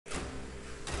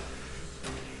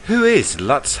Who is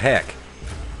Lutz Heck?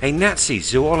 A Nazi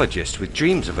zoologist with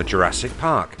dreams of a Jurassic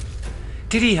Park.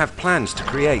 Did he have plans to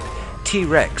create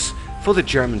T-Rex for the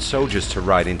German soldiers to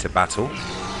ride into battle?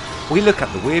 We look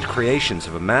at the weird creations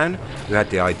of a man who had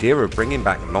the idea of bringing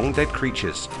back long dead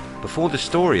creatures before the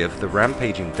story of the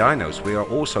rampaging dinos we are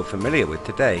also familiar with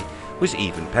today was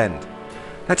even penned.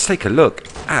 Let's take a look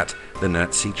at the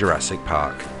Nazi Jurassic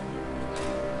Park.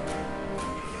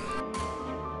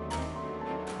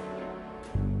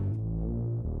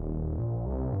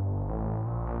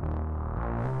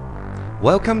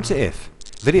 Welcome to IF,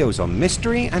 videos on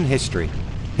mystery and history.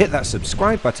 Hit that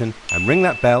subscribe button and ring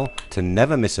that bell to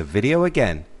never miss a video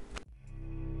again.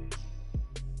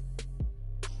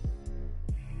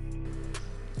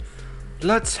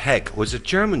 Lutz Heck was a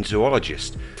German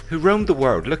zoologist who roamed the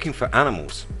world looking for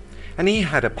animals, and he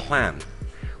had a plan,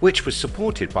 which was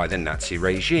supported by the Nazi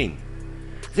regime.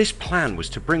 This plan was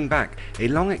to bring back a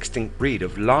long extinct breed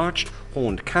of large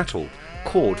horned cattle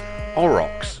called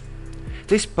aurochs.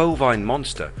 This bovine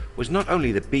monster was not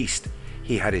only the beast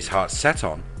he had his heart set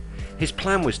on, his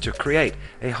plan was to create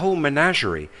a whole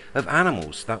menagerie of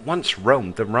animals that once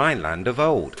roamed the Rhineland of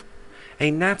old,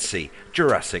 a Nazi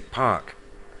Jurassic Park.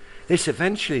 This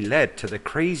eventually led to the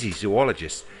crazy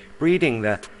zoologist breeding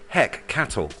the Heck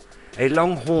cattle, a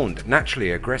long-horned,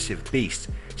 naturally aggressive beast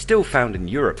still found in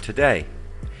Europe today.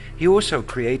 He also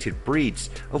created breeds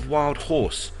of wild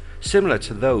horse similar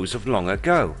to those of long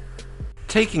ago.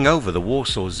 Taking over the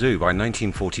Warsaw Zoo by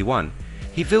 1941,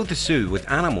 he filled the zoo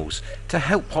with animals to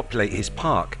help populate his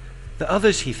park. The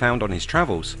others he found on his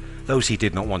travels, those he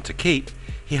did not want to keep,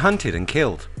 he hunted and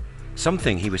killed,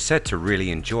 something he was said to really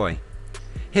enjoy.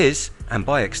 His, and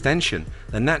by extension,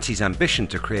 the Nazis' ambition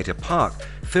to create a park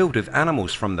filled with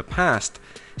animals from the past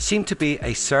seemed to be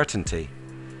a certainty.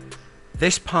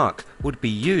 This park would be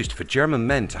used for German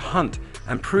men to hunt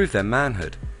and prove their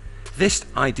manhood. This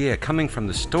idea coming from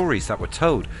the stories that were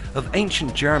told of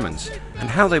ancient Germans and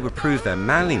how they would prove their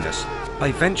manliness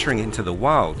by venturing into the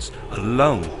wilds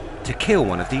alone to kill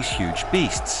one of these huge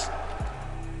beasts.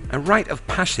 A rite of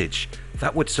passage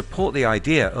that would support the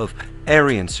idea of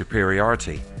Aryan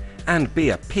superiority and be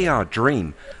a PR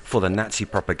dream for the Nazi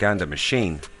propaganda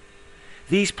machine.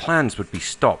 These plans would be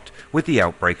stopped with the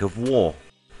outbreak of war.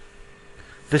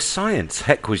 The science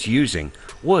Heck was using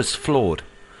was flawed.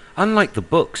 Unlike the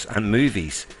books and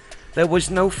movies, there was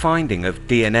no finding of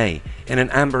DNA in an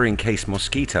amber-encased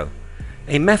mosquito,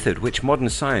 a method which modern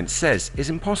science says is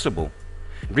impossible.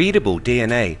 Readable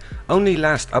DNA only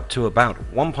lasts up to about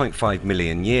 1.5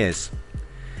 million years.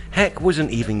 Heck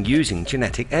wasn't even using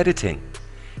genetic editing.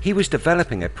 He was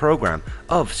developing a program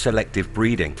of selective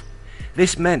breeding.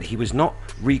 This meant he was not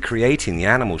recreating the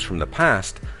animals from the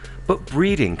past, but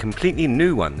breeding completely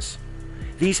new ones.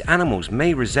 These animals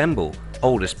may resemble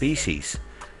older species,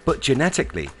 but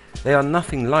genetically they are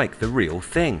nothing like the real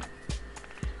thing.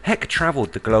 Heck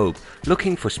traveled the globe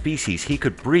looking for species he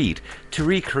could breed to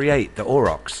recreate the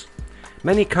aurochs.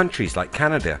 Many countries like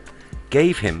Canada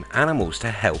gave him animals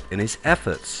to help in his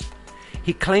efforts.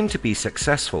 He claimed to be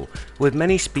successful with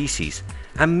many species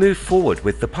and moved forward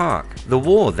with the park. The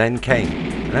war then came,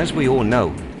 and as we all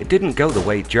know, it didn't go the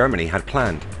way Germany had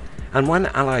planned, and when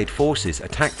Allied forces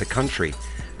attacked the country,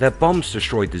 their bombs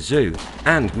destroyed the zoo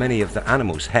and many of the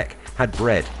animals Heck had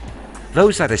bred.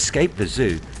 Those that escaped the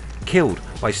zoo, killed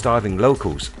by starving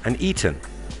locals and eaten.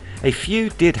 A few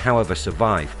did however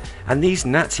survive, and these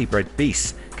Nazi-bred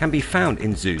beasts can be found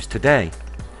in zoos today.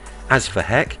 As for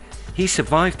Heck, he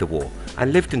survived the war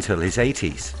and lived until his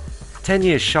 80s, 10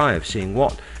 years shy of seeing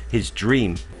what his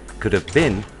dream could have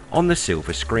been on the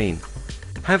silver screen.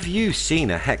 Have you seen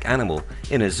a Heck animal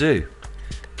in a zoo?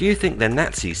 Do you think the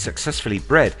Nazis successfully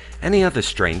bred any other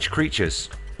strange creatures?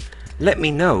 Let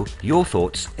me know your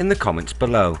thoughts in the comments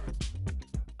below.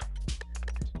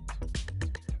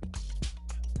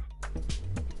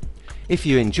 If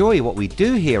you enjoy what we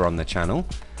do here on the channel,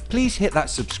 please hit that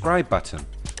subscribe button,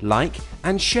 like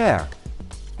and share.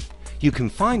 You can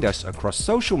find us across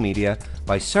social media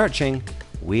by searching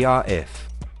weareif.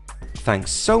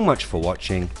 Thanks so much for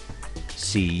watching.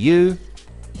 See you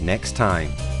next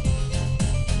time.